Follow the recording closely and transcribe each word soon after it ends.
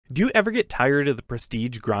Do you ever get tired of the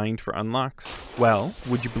prestige grind for unlocks? Well,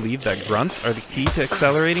 would you believe that grunts are the key to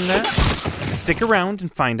accelerating that? Stick around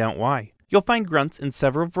and find out why. You'll find grunts in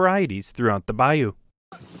several varieties throughout the Bayou.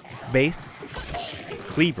 Base,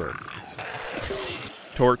 Cleaver,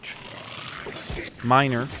 Torch,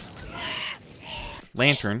 Miner,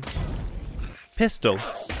 Lantern, Pisto,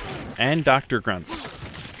 and Dr. Grunts.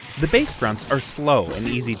 The base grunts are slow and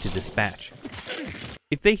easy to dispatch.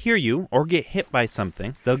 If they hear you or get hit by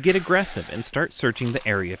something, they'll get aggressive and start searching the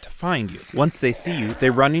area to find you. Once they see you, they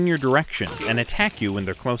run in your direction and attack you when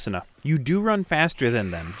they're close enough. You do run faster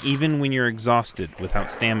than them, even when you're exhausted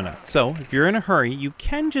without stamina. So, if you're in a hurry, you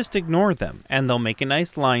can just ignore them, and they'll make a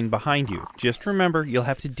nice line behind you. Just remember, you'll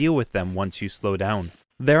have to deal with them once you slow down.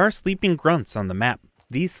 There are sleeping grunts on the map.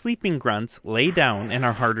 These sleeping grunts lay down and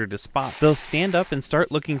are harder to spot. They'll stand up and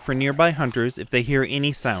start looking for nearby hunters if they hear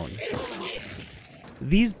any sound.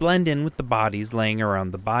 These blend in with the bodies laying around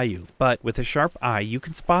the bayou, but with a sharp eye you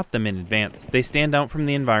can spot them in advance. They stand out from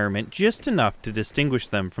the environment just enough to distinguish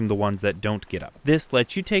them from the ones that don't get up. This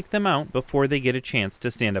lets you take them out before they get a chance to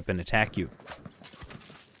stand up and attack you.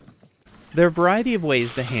 There are a variety of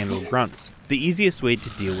ways to handle grunts. The easiest way to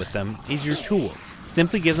deal with them is your tools.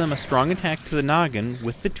 Simply give them a strong attack to the noggin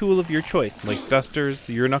with the tool of your choice, like dusters,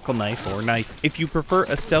 your knuckle knife, or knife. If you prefer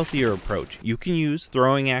a stealthier approach, you can use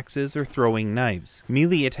throwing axes or throwing knives.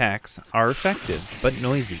 Melee attacks are effective, but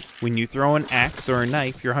noisy. When you throw an axe or a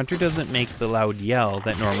knife, your hunter doesn't make the loud yell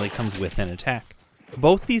that normally comes with an attack.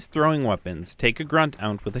 Both these throwing weapons take a grunt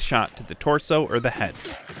out with a shot to the torso or the head.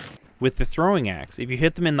 With the throwing axe, if you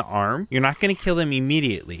hit them in the arm, you're not going to kill them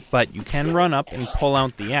immediately, but you can run up and pull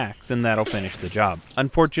out the axe and that'll finish the job.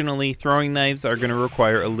 Unfortunately, throwing knives are going to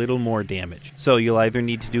require a little more damage, so you'll either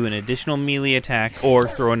need to do an additional melee attack or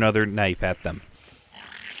throw another knife at them.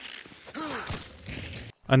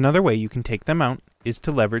 Another way you can take them out is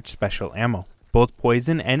to leverage special ammo. Both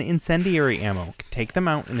poison and incendiary ammo can take them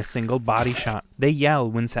out in a single body shot. They yell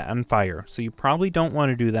when set on fire, so you probably don't want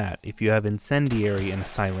to do that if you have incendiary and a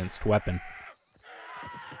silenced weapon.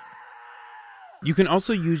 You can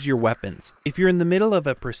also use your weapons. If you're in the middle of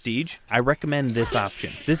a prestige, I recommend this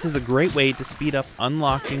option. This is a great way to speed up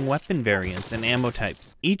unlocking weapon variants and ammo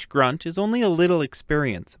types. Each grunt is only a little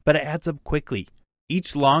experience, but it adds up quickly.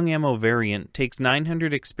 Each long ammo variant takes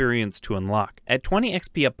 900 experience to unlock. At 20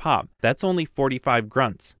 XP a pop, that's only 45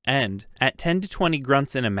 grunts. And at 10 to 20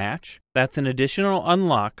 grunts in a match, that's an additional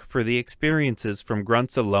unlock for the experiences from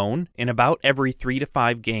grunts alone in about every 3 to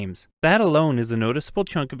 5 games. That alone is a noticeable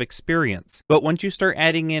chunk of experience. But once you start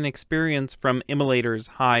adding in experience from immolators,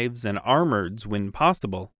 hives, and armoreds when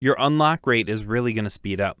possible, your unlock rate is really going to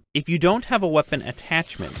speed up. If you don't have a weapon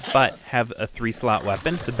attachment, but have a 3-slot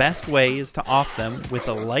weapon, the best way is to off them with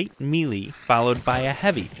a light melee followed by a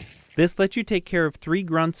heavy. This lets you take care of 3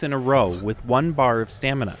 grunts in a row with 1 bar of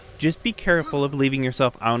stamina. Just be careful of leaving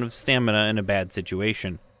yourself out of stamina in a bad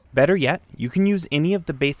situation. Better yet, you can use any of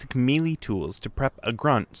the basic melee tools to prep a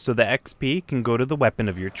grunt so the XP can go to the weapon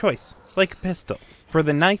of your choice, like a pistol. For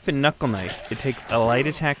the knife and knuckle knife, it takes a light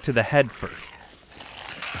attack to the head first.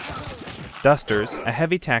 Dusters, a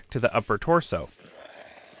heavy attack to the upper torso.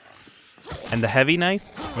 And the heavy knife,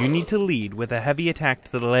 you need to lead with a heavy attack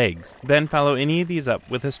to the legs. Then follow any of these up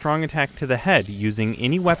with a strong attack to the head using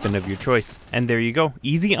any weapon of your choice. And there you go,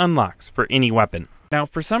 easy unlocks for any weapon. Now,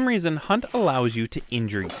 for some reason, Hunt allows you to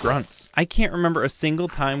injure grunts. I can't remember a single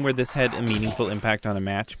time where this had a meaningful impact on a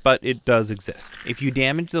match, but it does exist. If you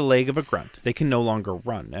damage the leg of a grunt, they can no longer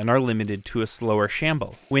run and are limited to a slower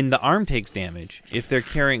shamble. When the arm takes damage, if they're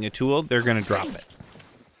carrying a tool, they're going to drop it.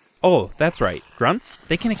 Oh, that's right. Grunts?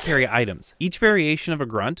 They can carry items. Each variation of a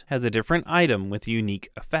grunt has a different item with a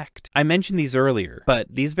unique effect. I mentioned these earlier, but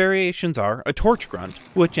these variations are a torch grunt,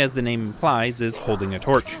 which as the name implies is holding a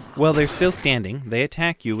torch. While they're still standing, they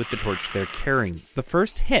attack you with the torch they're carrying. The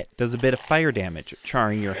first hit does a bit of fire damage,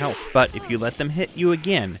 charring your health, but if you let them hit you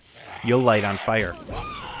again, you'll light on fire.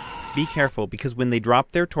 Be careful because when they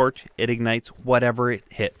drop their torch, it ignites whatever it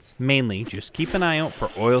hits. Mainly, just keep an eye out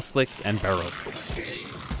for oil slicks and barrels.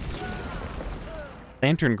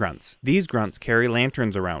 Lantern grunts. These grunts carry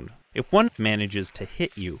lanterns around. If one manages to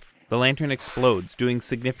hit you, the lantern explodes, doing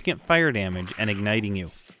significant fire damage and igniting you.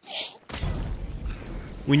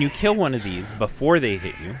 When you kill one of these before they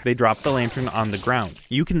hit you, they drop the lantern on the ground.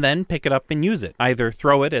 You can then pick it up and use it, either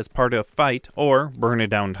throw it as part of a fight or burn a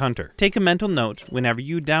downed hunter. Take a mental note whenever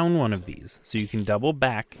you down one of these, so you can double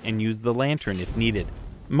back and use the lantern if needed.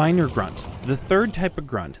 Miner grunt, the third type of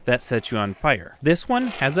grunt that sets you on fire. This one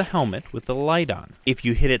has a helmet with a light on. If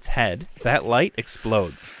you hit its head, that light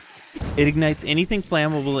explodes. It ignites anything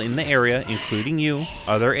flammable in the area, including you,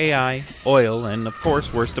 other AI, oil, and of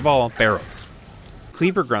course, worst of all, barrels.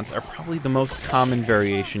 Cleaver Grunts are probably the most common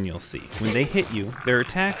variation you'll see. When they hit you, their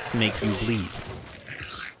attacks make you bleed.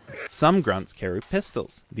 Some grunts carry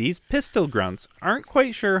pistols. These pistol grunts aren't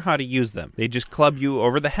quite sure how to use them. They just club you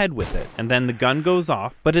over the head with it, and then the gun goes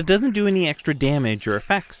off, but it doesn't do any extra damage or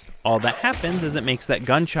effects. All that happens is it makes that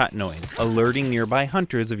gunshot noise, alerting nearby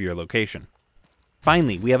hunters of your location.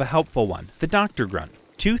 Finally, we have a helpful one, the Doctor Grunt.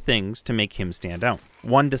 Two things to make him stand out.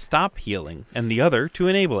 One to stop healing, and the other to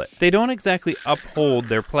enable it. They don't exactly uphold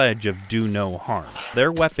their pledge of do no harm.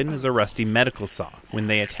 Their weapon is a rusty medical saw. When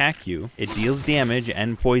they attack you, it deals damage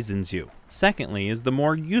and poisons you. Secondly is the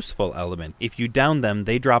more useful element. If you down them,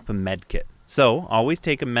 they drop a med kit. So, always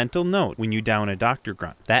take a mental note when you down a Doctor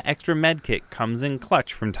Grunt. That extra med kit comes in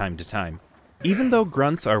clutch from time to time. Even though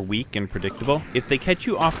grunts are weak and predictable, if they catch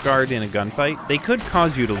you off guard in a gunfight, they could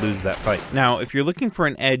cause you to lose that fight. Now, if you're looking for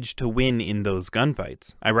an edge to win in those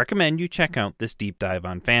gunfights, I recommend you check out this deep dive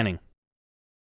on fanning.